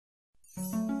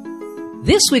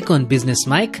This week on Business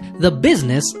Mike, the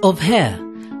business of hair.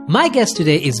 My guest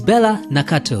today is Bella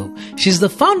Nakato. She's the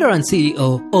founder and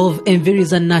CEO of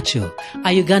Envirizanacho,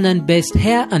 a Ugandan-based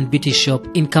hair and beauty shop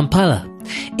in Kampala.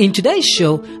 In today's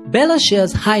show, Bella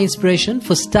shares her inspiration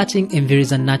for starting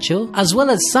Envirizanacho, as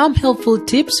well as some helpful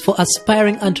tips for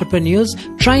aspiring entrepreneurs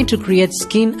trying to create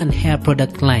skin and hair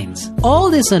product lines.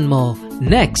 All this and more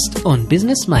next on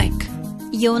Business Mike.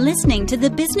 You're listening to the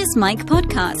Business Mike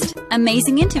podcast,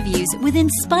 amazing interviews with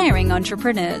inspiring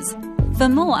entrepreneurs. For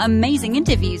more amazing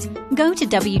interviews, go to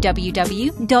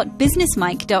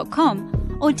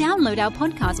www.businessmike.com or download our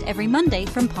podcast every Monday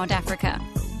from Pod Africa.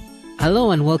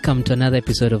 Hello and welcome to another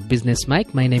episode of Business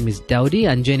Mike. My name is Daudi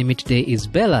and joining me today is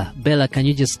Bella. Bella, can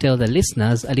you just tell the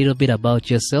listeners a little bit about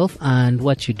yourself and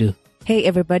what you do? Hey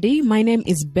everybody, my name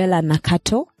is Bella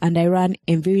Nakato and I run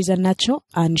Envirizanacho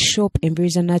and shop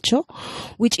Envirizanacho,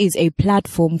 which is a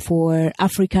platform for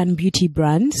African beauty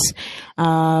brands.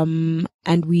 And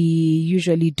we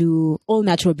usually do all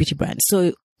natural beauty brands.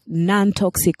 So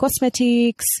non-toxic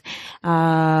cosmetics,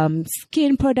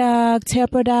 skin products, hair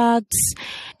products,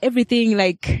 everything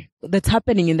like that's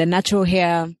happening in the natural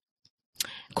hair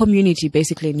community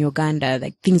basically in Uganda,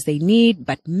 like things they need,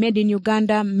 but made in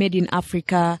Uganda, made in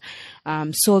Africa,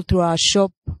 sold through our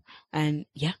shop. And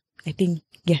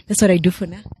that's what I do for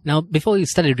now. Now, before we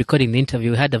started recording the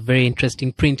interview, we had a very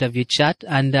interesting pre-interview chat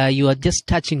and you are just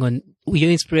touching on your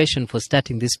inspiration for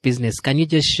starting this business. Can you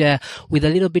just share with a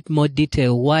little bit more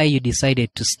detail why you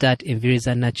decided to start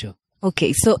Envirizanacho?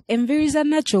 Okay, so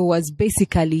Envirizanacho was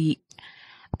basically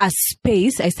a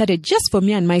space I started just for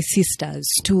me and my sisters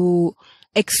to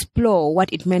explore what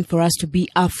it meant for us to be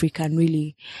African,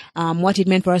 really. What it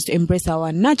meant for us to embrace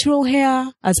our natural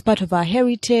hair as part of our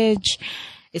heritage,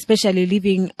 especially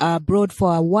living abroad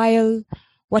for a while.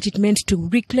 What it meant to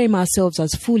reclaim ourselves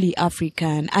as fully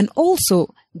African and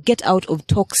also get out of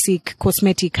toxic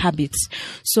cosmetic habits.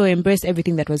 So embrace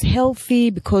everything that was healthy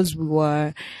because we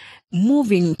were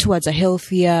moving towards a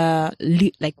healthier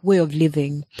way of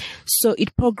living. So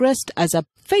it progressed as a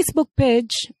Facebook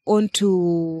page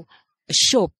onto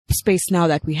shop space now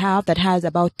that we have that has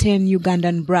about 10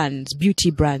 Ugandan brands, beauty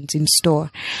brands in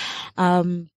store.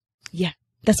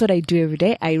 That's what I do every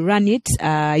day. I run it.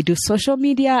 I do social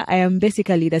media. I am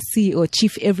basically the CEO,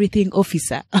 Chief Everything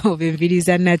Officer of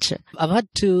Envirizanacho. I've had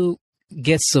two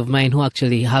guests of mine who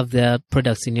actually have their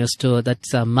products in your store.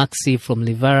 That's Maxi from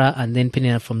Livara and then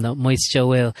Penina from the Moisture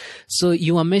Well. So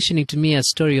you were mentioning to me a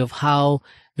story of how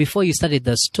before you started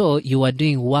the store, you were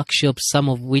doing workshops, some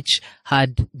of which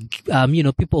had,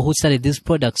 people who started these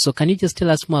products. So can you just tell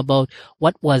us more about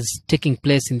what was taking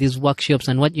place in these workshops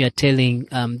and what you are telling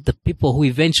the people who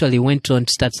eventually went on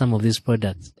to start some of these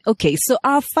products? Okay, so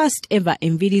our first ever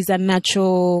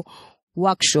Envirizanacho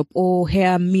workshop or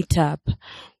hair meetup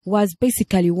was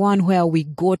basically one where we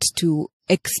got to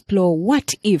explore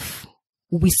what if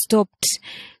we stopped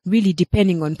really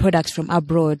depending on products from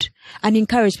abroad and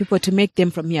encourage people to make them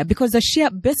from here, because the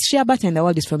best shea butter in the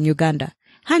world is from Uganda,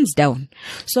 hands down.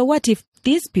 So what if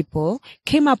these people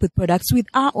came up with products with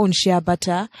our own shea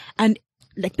butter and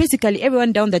like basically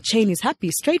everyone down the chain is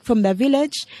happy, straight from the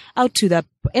village out to the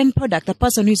end product, the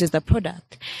person who uses the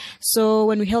product. So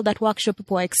when we held that workshop,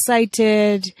 people were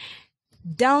excited.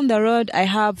 Down the road, I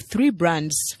have 3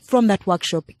 brands from that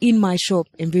workshop in my shop,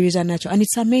 Envirizanacho, and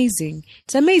it's amazing.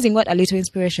 It's amazing what a little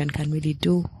inspiration can really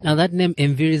do. Now that name,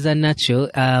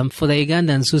 Envirizanacho, for the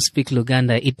Ugandans who speak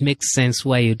Luganda, it makes sense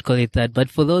why you'd call it that. But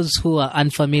for those who are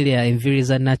unfamiliar,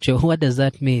 Envirizanacho, what does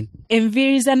that mean?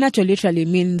 Envirizanacho literally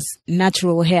means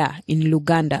natural hair in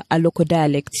Luganda, a local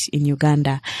dialect in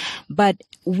Uganda. But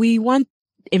we want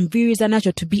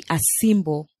Envirizanacho to be a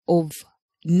symbol of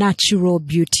natural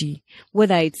beauty,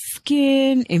 whether it's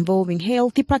skin, involving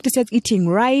healthy practices, eating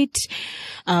right,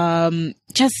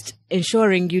 just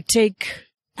ensuring you take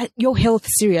your health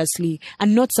seriously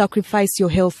and not sacrifice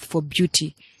your health for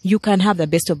beauty. You can have the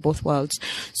best of both worlds.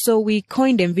 So we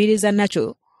coined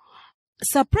Envirizanacho.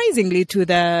 Surprisingly to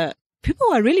the people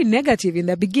were really negative in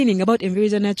the beginning about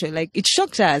Envirizanacho. Like, it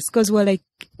shocked us because we're like,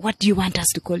 what do you want us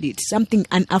to call it? Something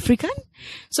un-African?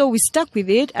 So we stuck with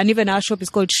it, and even our shop is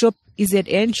called Shop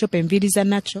EZN, Shop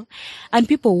Envirizanacho, and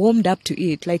people warmed up to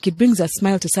it. Like, it brings a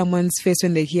smile to someone's face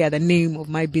when they hear the name of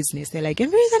my business. They're like,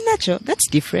 Envirizanacho, that's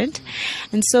different.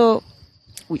 And so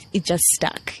it just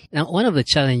stuck. Now, one of the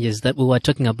challenges that we were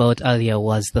talking about earlier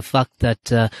was the fact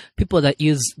that people that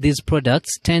use these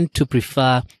products tend to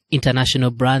prefer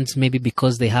international brands, maybe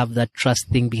because they have that trust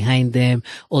thing behind them,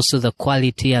 also the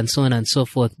quality and so on and so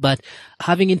forth. But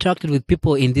having interacted with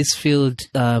people in this field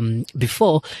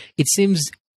before, it seems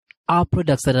our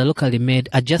products that are locally made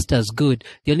are just as good.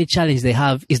 The only challenge they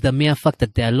have is the mere fact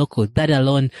that they are local. That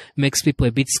alone makes people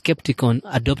a bit skeptical on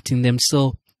adopting them.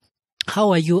 So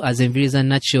how are you as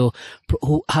Envirizanacho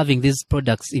having these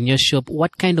products in your shop?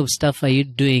 What kind of stuff are you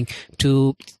doing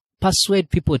to persuade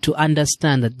people to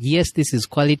understand that, yes, this is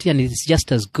quality and it's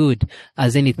just as good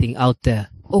as anything out there?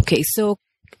 Okay, so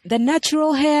the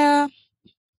natural hair,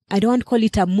 I don't call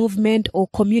it a movement or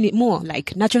community, more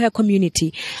like natural hair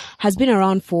community, has been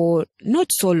around for not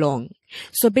so long.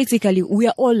 So basically, we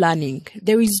are all learning.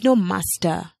 There is no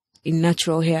master in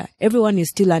natural hair. Everyone is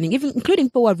still learning, even including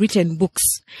people who have written books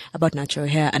about natural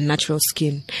hair and natural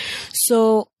skin.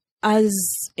 So as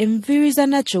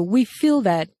Envirizanacho, we feel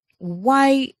that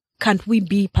why can't we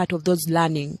be part of those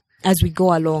learning as we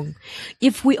go along?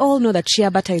 If we all know that shea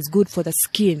butter is good for the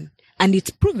skin, and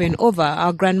it's proven over,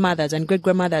 our grandmothers and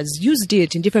great-grandmothers used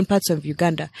it in different parts of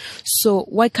Uganda. So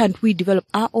why can't we develop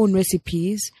our own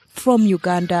recipes from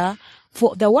Uganda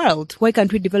for the world? Why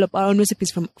can't we develop our own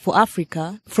recipes from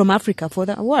Africa for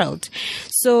the world?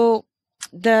 So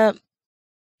the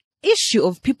issue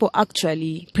of people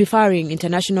actually preferring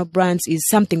international brands is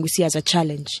something we see as a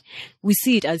challenge. We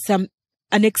see it as an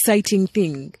exciting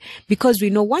thing, because we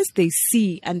know once they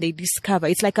see and they discover,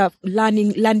 it's like a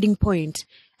landing point.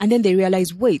 And then they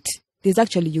realize, wait, there's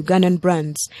actually Ugandan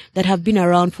brands that have been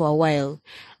around for a while,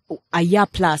 a year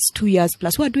plus, 2 years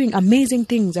plus, who are doing amazing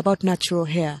things about natural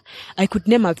hair. I could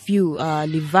name a few,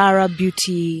 Livara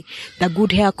Beauty, the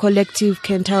Good Hair Collective,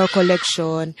 Kentaro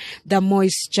Collection, the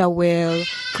Moisture Well,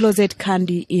 Closet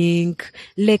Candy Inc.,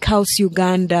 Lake House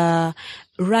Uganda,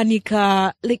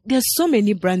 Ranika. Like, there's so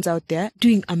many brands out there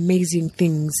doing amazing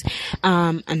things.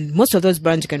 And most of those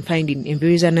brands you can find in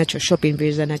Envirizanacho, shop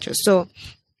Envirizanacho. So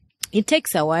it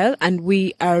takes a while, and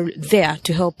we are there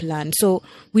to help learn. So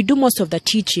we do most of the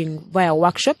teaching via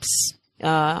workshops.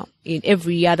 In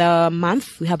every other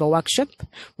month, we have a workshop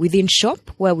within shop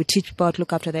where we teach people how to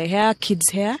look after their hair, kids'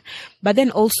 hair. But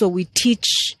then also we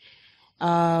teach,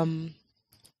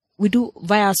 we do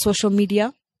via social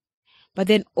media. But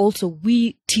then also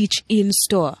we teach in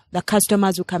store. The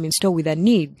customers who come in store with a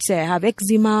need. Say, I have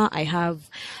eczema, I have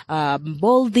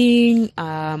balding,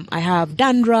 I have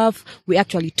dandruff. We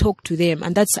actually talk to them.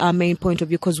 And that's our main point of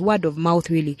view, because word of mouth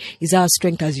really is our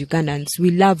strength as Ugandans.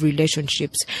 We love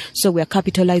relationships. So we are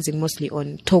capitalizing mostly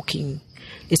on talking,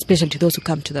 especially to those who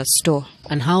come to the store.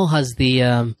 And how has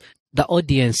the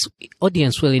audience,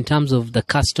 well, in terms of the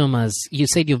customers, you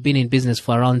said you've been in business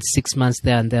for around 6 months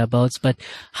there and thereabouts, but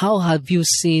how have you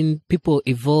seen people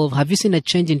evolve? Have you seen a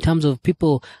change in terms of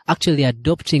people actually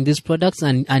adopting these products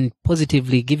and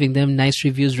positively giving them nice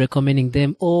reviews, recommending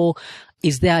them? Or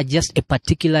is there just a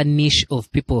particular niche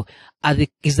of people?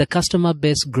 Is the customer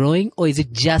base growing, or is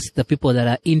it just the people that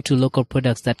are into local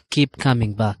products that keep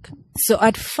coming back? So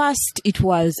at first it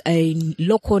was a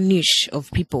local niche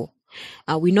of people.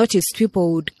 We noticed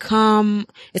people would come,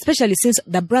 especially since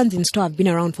the brands in store have been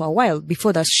around for a while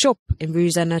before the shop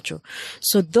Envirizanacho.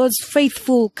 So those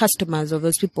faithful customers of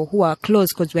those people who are close,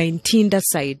 because we're in Tinda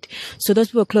side. So those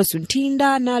people close to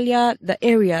Tinda, Nalia, the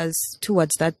areas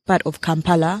towards that part of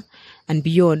Kampala and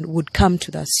beyond would come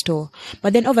to the store.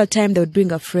 But then over time, they would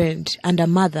bring a friend and a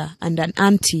mother and an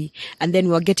auntie. And then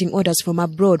we were getting orders from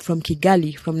abroad, from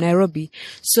Kigali, from Nairobi.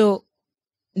 So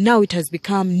now it has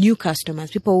become new customers.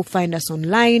 People who find us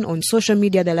online, on social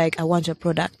media, they're like, I want your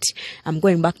product. I'm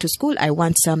going back to school. I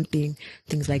want something,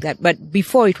 things like that. But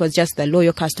before it was just the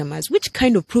loyal customers, which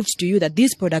kind of proves to you that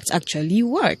these products actually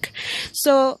work.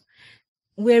 So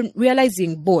we're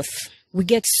realizing both. We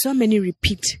get so many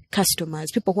repeat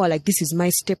customers, people who are like, this is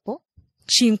my staple.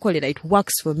 Chinkoleda, it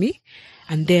works for me.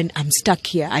 And then I'm stuck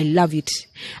here. I love it.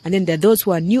 And then there are those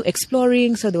who are new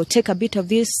exploring. So they'll take a bit of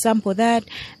this, sample that,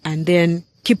 and then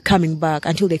keep coming back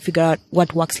until they figure out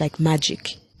what works like magic.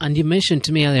 And you mentioned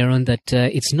to me earlier on that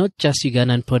it's not just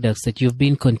Ugandan products, that you've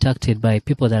been contacted by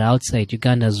people that are outside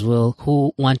Uganda as well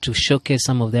who want to showcase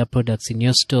some of their products in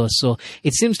your store. So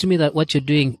it seems to me that what you're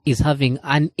doing is having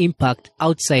an impact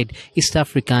outside East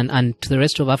Africa and to the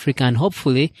rest of Africa. And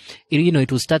hopefully,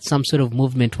 it will start some sort of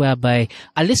movement whereby,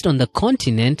 at least on the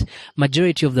continent,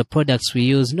 majority of the products we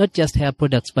use, not just hair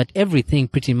products, but everything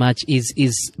pretty much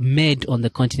is made on the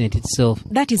continent itself.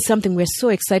 That is something we're so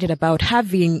excited about,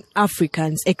 having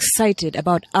Africans excited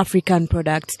about African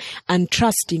products and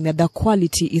trusting that the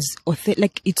quality is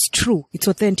like it's true, it's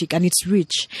authentic, and it's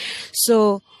rich.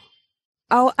 So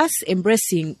us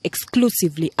embracing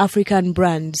exclusively African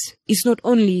brands is not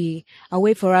only a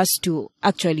way for us to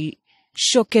actually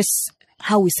showcase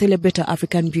how we celebrate our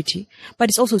African beauty, but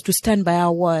it's also to stand by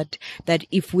our word that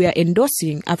if we are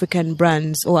endorsing African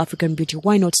brands or African beauty,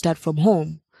 why not start from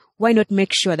home? why not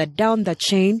make sure that down the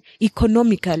chain,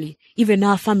 economically, even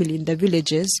our family in the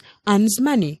villages earns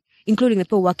money, including the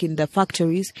people who work in the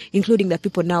factories, including the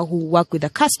people now who work with the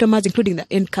customers, including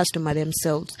the end customer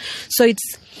themselves. So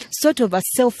it's sort of a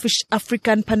selfish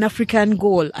African, Pan-African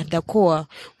goal at the core,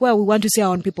 where we want to see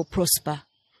our own people prosper,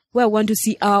 where we want to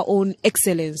see our own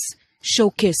excellence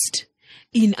showcased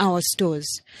in our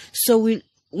stores. So we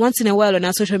once in a while on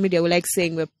our social media, we like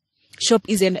saying Shop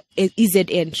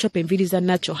EZN, Shop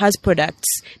Envirizanacho has products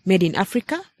made in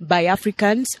Africa by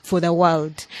Africans for the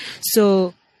world.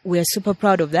 So we're super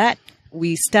proud of that.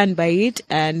 We stand by it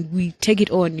and we take it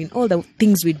on in all the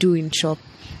things we do in Shop.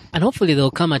 And hopefully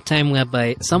there'll come a time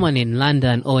whereby someone in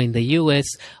London or in the US,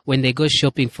 when they go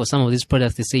shopping for some of these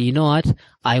products, they say, you know what,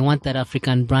 I want that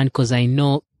African brand because I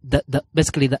know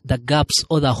basically the gaps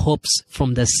or the hops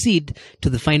from the seed to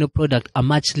the final product are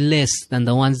much less than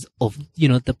the ones of,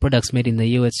 the products made in the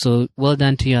US. So well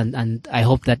done to you. And I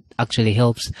hope that actually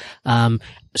helps,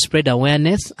 spread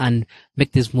awareness and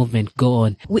make this movement go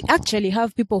on. We actually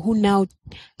have people who now,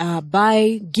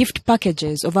 buy gift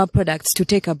packages of our products to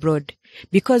take abroad.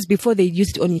 Because before they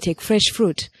used to only take fresh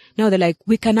fruit. Now they're like,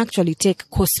 we can actually take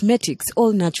cosmetics,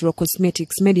 all natural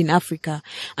cosmetics made in Africa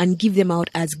and give them out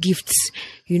as gifts,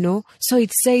 So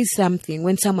it says something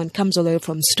when someone comes all the way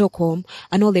from Stockholm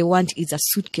and all they want is a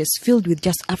suitcase filled with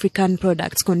just African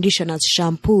products, conditioners,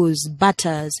 shampoos,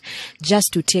 butters, just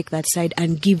to take that side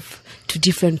and give to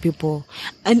different people.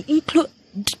 And include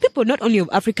people not only of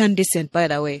African descent, by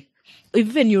the way.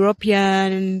 Even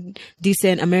European,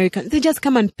 decent American, they just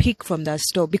come and pick from that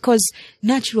store because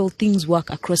natural things work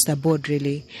across the board,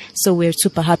 really. So we're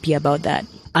super happy about that.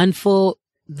 And for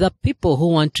the people who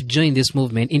want to join this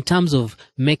movement in terms of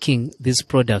making these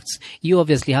products, you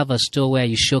obviously have a store where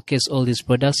you showcase all these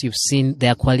products. You've seen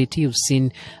their quality. You've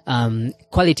seen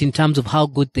quality in terms of how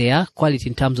good they are, quality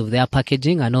in terms of their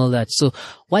packaging and all that. So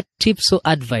what tips or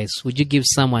advice would you give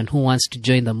someone who wants to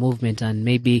join the movement and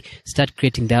maybe start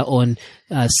creating their own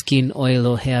skin oil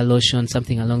or hair lotion,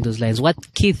 something along those lines? What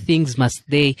key things must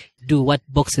they do? What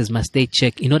boxes must they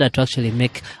check in order to actually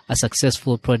make a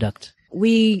successful product?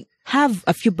 We have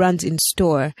a few brands in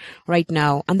store right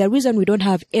now. And the reason we don't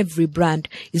have every brand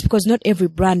is because not every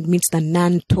brand meets the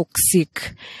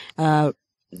non-toxic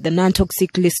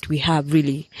list we have,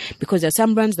 really. Because there are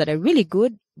some brands that are really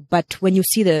good, but when you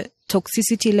see the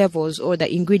toxicity levels or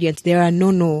the ingredients, there are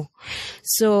no.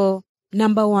 So,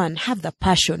 number one, have the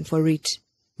passion for it.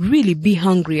 Really be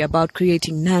hungry about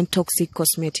creating non-toxic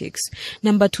cosmetics.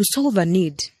 Number two, solve a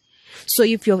need. So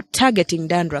if you're targeting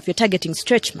dandruff, you're targeting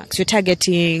stretch marks, you're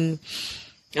targeting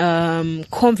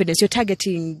confidence, you're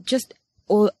targeting just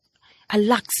a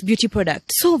lax beauty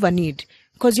product, solve a need.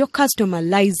 Because your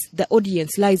the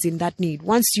audience lies in that need.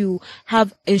 Once you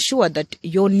have ensured that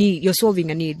you're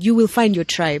solving a need, you will find your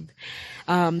tribe.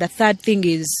 The third thing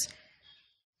is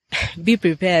be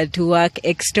prepared to work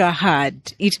extra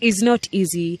hard. It is not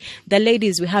easy. The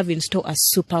ladies we have in store are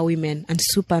super women and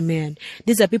super men.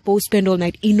 These are people who spend all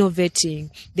night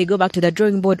innovating. They go back to the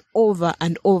drawing board over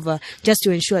and over just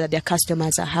to ensure that their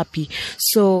customers are happy.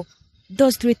 So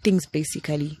those three things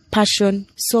basically: passion,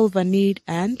 solve a need,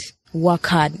 and work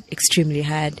hard, extremely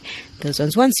hard. Those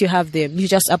ones. Once you have them, you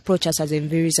just approach us as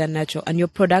Envirizanacho and your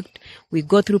product. We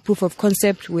go through proof of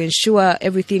concept. We ensure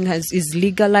everything is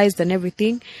legalized and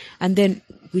everything. And then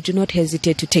we do not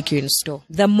hesitate to take you in store.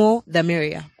 The more, the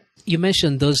merrier. You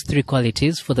mentioned those three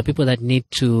qualities for the people that need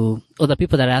to, or the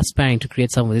people that are aspiring to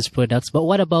create some of these products. But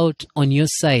what about on your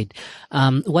side?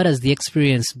 What has the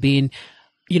experience been,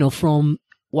 from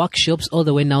workshops all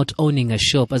the way now to owning a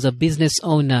shop? As a business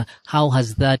owner, how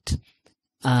has that,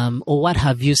 or what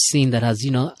have you seen that has,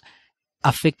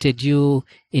 affected you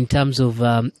in terms of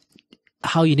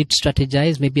how you need to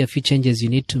strategize, maybe a few changes you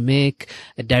need to make,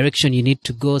 a direction you need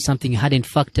to go, something you hadn't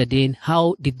factored in?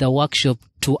 How did the workshop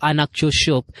to an actual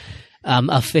shop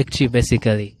affect you,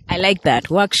 basically? I like that,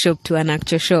 workshop to an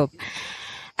actual shop.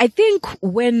 I think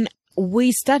when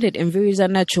we started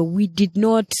Envirizanacho, we did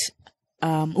not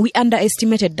we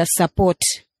underestimated the support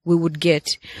we would get.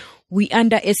 We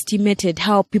underestimated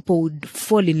how people would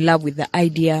fall in love with the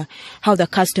idea, how the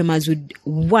customers would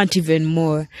want even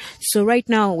more. So right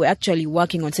now, we're actually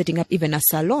working on setting up even a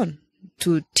salon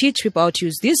to teach people how to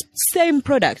use these same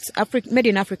products, made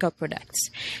in Africa products,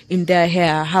 in their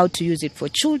hair, how to use it for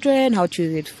children, how to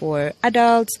use it for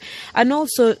adults, and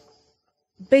also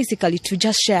basically to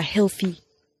just share healthy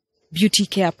beauty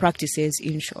care practices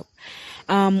in shop.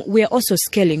 We are also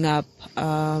scaling up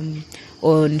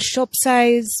on shop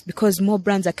size because more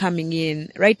brands are coming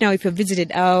in. Right now, if you've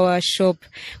visited our shop,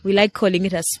 we like calling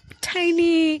it a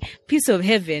tiny piece of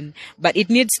heaven, but it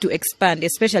needs to expand,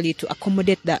 especially to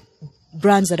accommodate the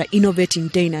brands that are innovating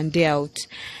day in and day out.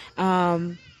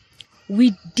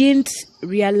 We didn't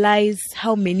realize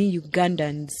how many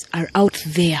Ugandans are out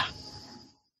there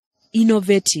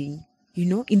innovating,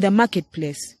 in the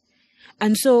marketplace.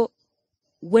 And so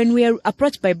when we are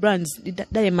approached by brands, it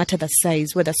doesn't matter the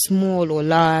size, whether small or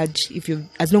large,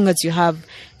 as long as you have,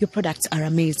 your products are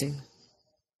amazing.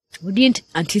 We didn't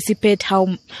anticipate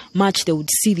how much they would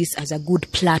see this as a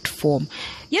good platform.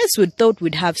 Yes, we thought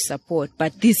we'd have support,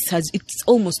 but it's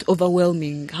almost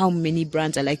overwhelming how many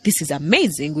brands are like, this is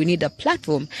amazing, we need a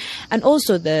platform. And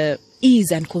also the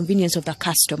ease and convenience of the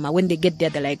customer. When they get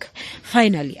there, they're like,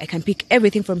 finally, I can pick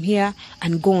everything from here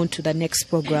and go on to the next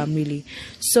program, really.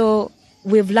 So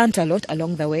we've learned a lot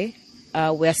along the way.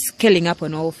 We're scaling up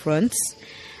on all fronts.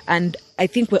 And I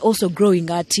think we're also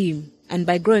growing our team. And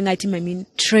by growing our team, I mean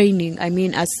training. I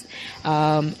mean us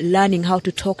learning how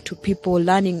to talk to people,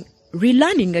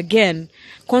 relearning again,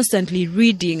 constantly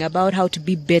reading about how to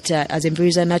be better as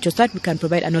Envirizanacho so that we can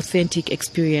provide an authentic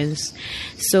experience.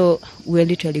 So we're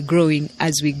literally growing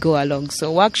as we go along.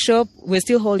 So we're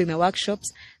still holding the workshops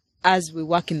as we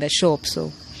work in the shop.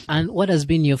 So. And what has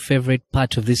been your favorite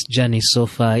part of this journey so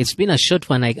far? It's been a short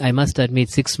one, I must admit.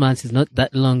 6 months is not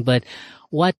that long, but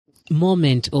what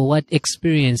moment or what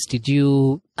experience did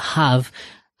you have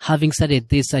having started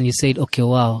this and you said, okay,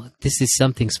 wow, this is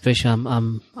something special.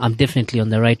 I'm definitely on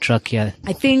the right track here.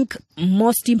 I think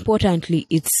most importantly,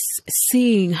 it's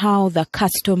seeing how the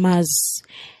customers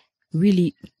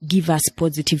really give us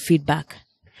positive feedback.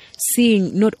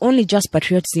 Seeing not only just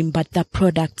patriotism, but the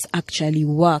products actually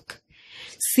work.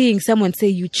 Seeing someone say,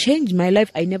 you changed my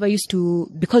life. I never used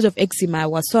to, because of eczema, I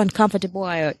was so uncomfortable.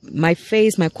 My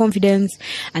face, my confidence,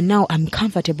 and now I'm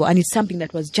comfortable. And it's something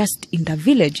that was just in the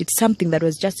village. It's something that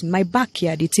was just in my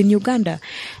backyard. It's in Uganda.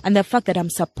 And the fact that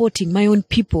I'm supporting my own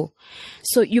people.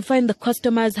 So you find the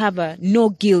customers have a no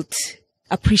guilt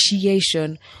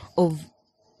appreciation of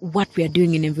what we are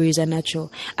doing in Envirizanacho.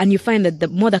 And you find that the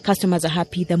more the customers are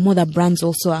happy, the more the brands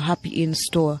also are happy in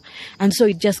store. And so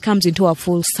it just comes into a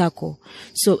full circle.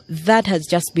 So that has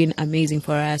just been amazing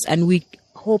for us. And we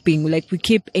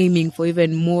keep aiming for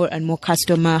even more and more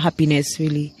customer happiness,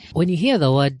 really. When you hear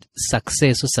the word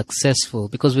success or successful,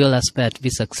 because we all aspire to be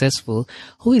successful,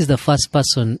 who is the first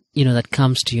person, that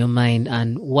comes to your mind,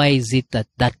 and why is it that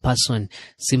that person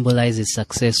symbolizes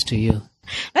success to you?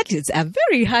 That is a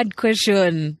very hard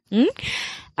question.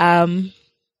 I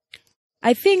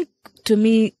think to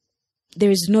me,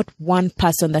 there is not one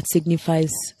person that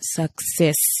signifies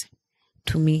success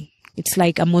to me. It's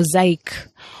like a mosaic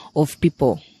of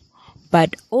people.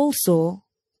 But also,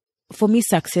 for me,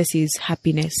 success is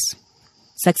happiness.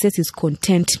 Success is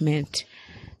contentment.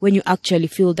 When you actually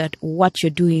feel that what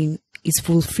you're doing is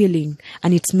fulfilling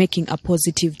and it's making a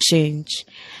positive change.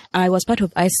 I was part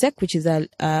of ISEC, which is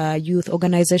a youth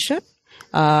organization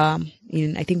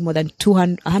in, I think, more than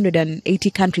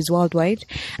 180 countries worldwide.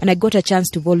 And I got a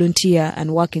chance to volunteer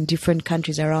and work in different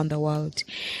countries around the world.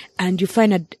 And you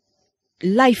find that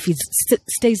life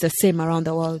stays the same around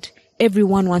the world.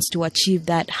 Everyone wants to achieve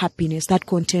that happiness, that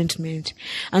contentment.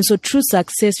 And so true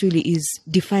success really is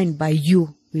defined by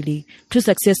you. Really, true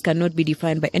success cannot be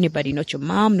defined by anybody, not your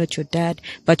mom, not your dad,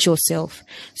 but yourself.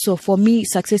 So for me,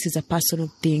 success is a personal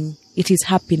thing. It is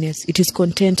happiness. It is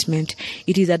contentment.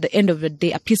 It is at the end of the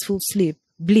day, a peaceful sleep,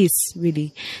 bliss,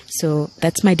 really. So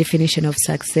that's my definition of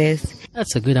success.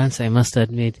 That's a good answer, I must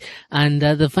admit. And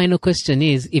the final question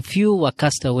is, if you were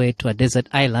cast away to a desert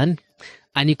island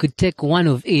and you could take one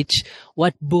of each,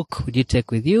 what book would you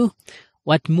take with you?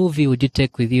 What movie would you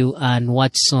take with you? And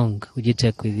what song would you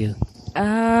take with you?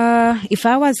 If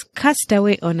I was cast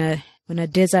away on a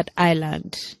desert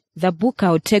island, the book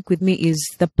I would take with me is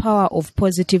The Power of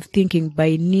Positive Thinking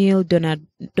by Neil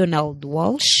Donald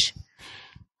Walsh.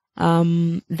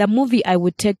 The movie I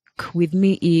would take with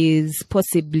me is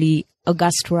possibly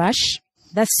August Rush.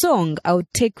 The song I would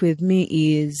take with me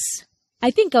is, I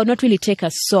think I would not really take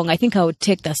a song. I think I would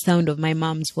take the sound of my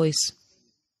mom's voice.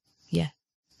 Yeah.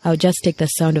 I would just take the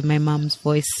sound of my mom's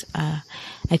voice. I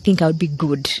think I would be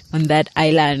good on that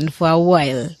island for a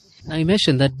while. Now, you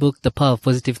mentioned that book, The Power of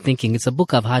Positive Thinking. It's a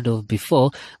book I've heard of before,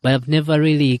 but I've never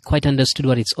really quite understood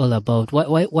what it's all about.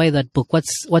 Why that book?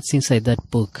 What's inside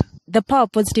that book? The Power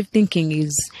of Positive Thinking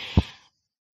is,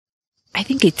 I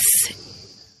think it's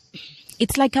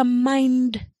like a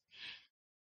mind-blowing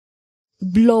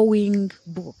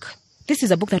book. this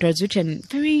is a book that was written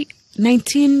early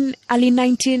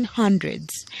 1900s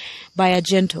by a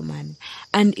gentleman.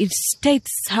 And it states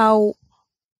how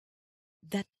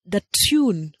that the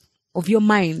tune of your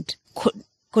mind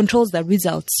controls the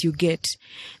results you get.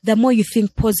 The more you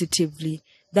think positively,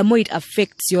 the more it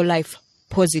affects your life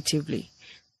positively.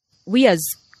 We as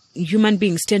human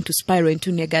beings tend to spiral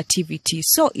into negativity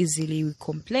so easily. We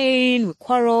complain, we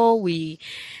quarrel, we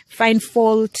find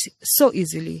fault so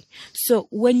easily. So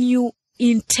when you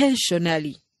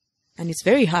intentionally, and it's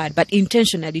very hard, but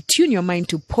intentionally tune your mind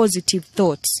to positive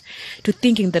thoughts, to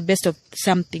thinking the best of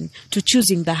something, to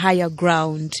choosing the higher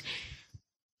ground,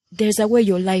 there's a way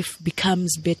your life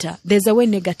becomes better. There's a way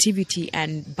negativity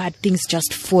and bad things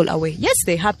just fall away. Yes,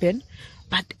 they happen,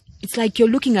 but it's like you're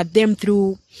looking at them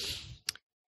through,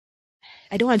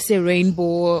 I don't want to say rainbow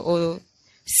or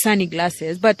sunny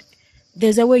glasses, but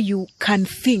there's a way you can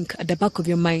think at the back of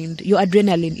your mind. Your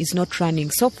adrenaline is not running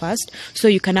so fast, so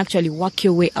you can actually work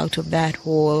your way out of that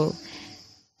whole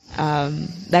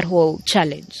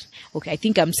challenge. Okay, I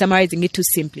think I'm summarizing it too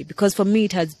simply, because for me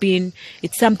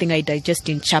it's something I digest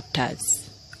in chapters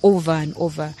over and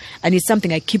over, and it's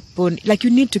something I keep on, like,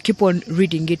 you need to keep on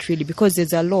reading it really, because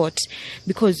there's a lot.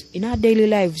 Because in our daily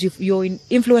lives, you're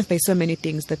influenced by so many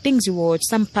things, the things you watch,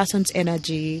 some person's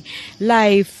energy,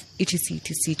 life,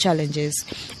 etc, challenges.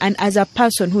 And as a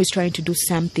person who is trying to do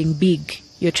something big,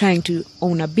 you're trying to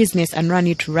own a business and run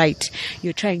it right,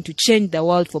 you're trying to change the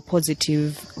world for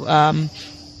positive,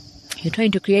 you're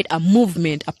trying to create a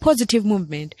movement, a positive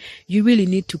movement, you really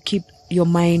need to keep your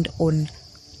mind on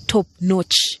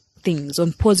top-notch things,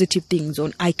 on positive things,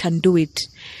 on I can do it.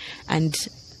 And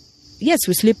yes,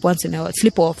 we slip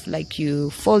off, like you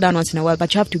fall down once in a while,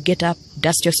 but you have to get up,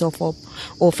 dust yourself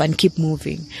off and keep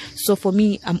moving. So for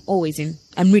me, I'm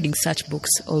reading such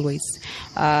books always.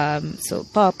 So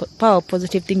Power of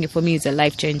Positive Thinking for me is a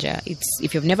life changer.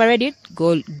 If you've never read it,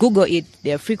 go Google it.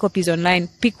 There are free copies online.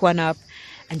 Pick one up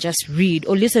and just read,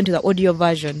 or listen to the audio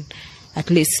version at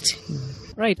least.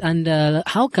 Right. And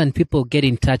how can people get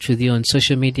in touch with you on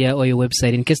social media or your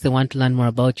website in case they want to learn more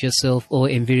about yourself or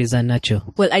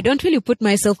Envirizanacho? Well, I don't really put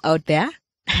myself out there.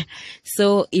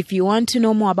 So if you want to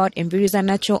know more about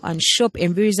Envirizanacho and shop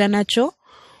Envirizanacho,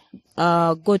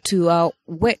 go to our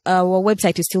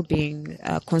website is still being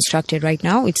constructed right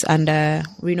now. It's under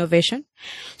renovation.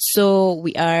 So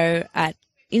we are at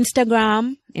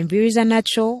Instagram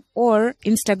Envirizanacho, or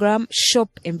Instagram shop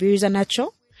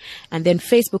Envirizanacho, and then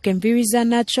Facebook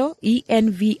Envirizanacho,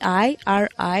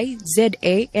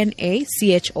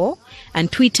 Envirizanacho,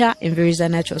 and Twitter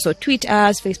Envirizanacho. So tweet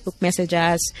us, Facebook message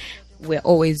us, we're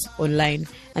always online.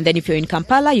 And then if you're in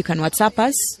Kampala, you can WhatsApp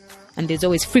us, and there's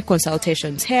always free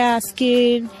consultations, hair,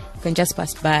 skin, you can just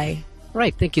pass by.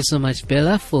 Right. Thank you so much,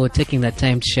 Bella, for taking that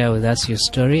time to share with us your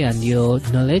story and your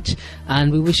knowledge.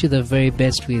 And we wish you the very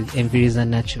best with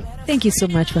Envirizanacho. Thank you so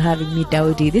much for having me,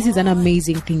 Daudi. This is an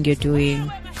amazing thing you're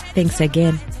doing. Thanks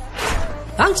again.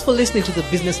 Thanks for listening to the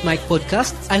Business Mike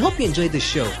podcast. I hope you enjoyed the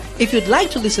show. If you'd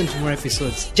like to listen to more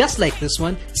episodes just like this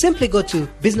one, simply go to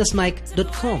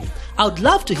businessmike.com. I would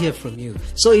love to hear from you.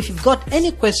 So if you've got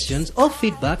any questions or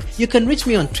feedback, you can reach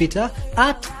me on Twitter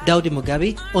at Daudi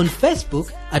Mugabe, on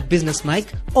Facebook at Business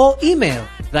Mike, or email.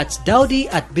 That's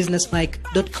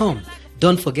daudi@businessmike.com.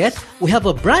 Don't forget, we have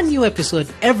a brand new episode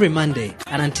every Monday.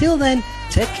 And until then,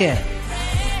 take care.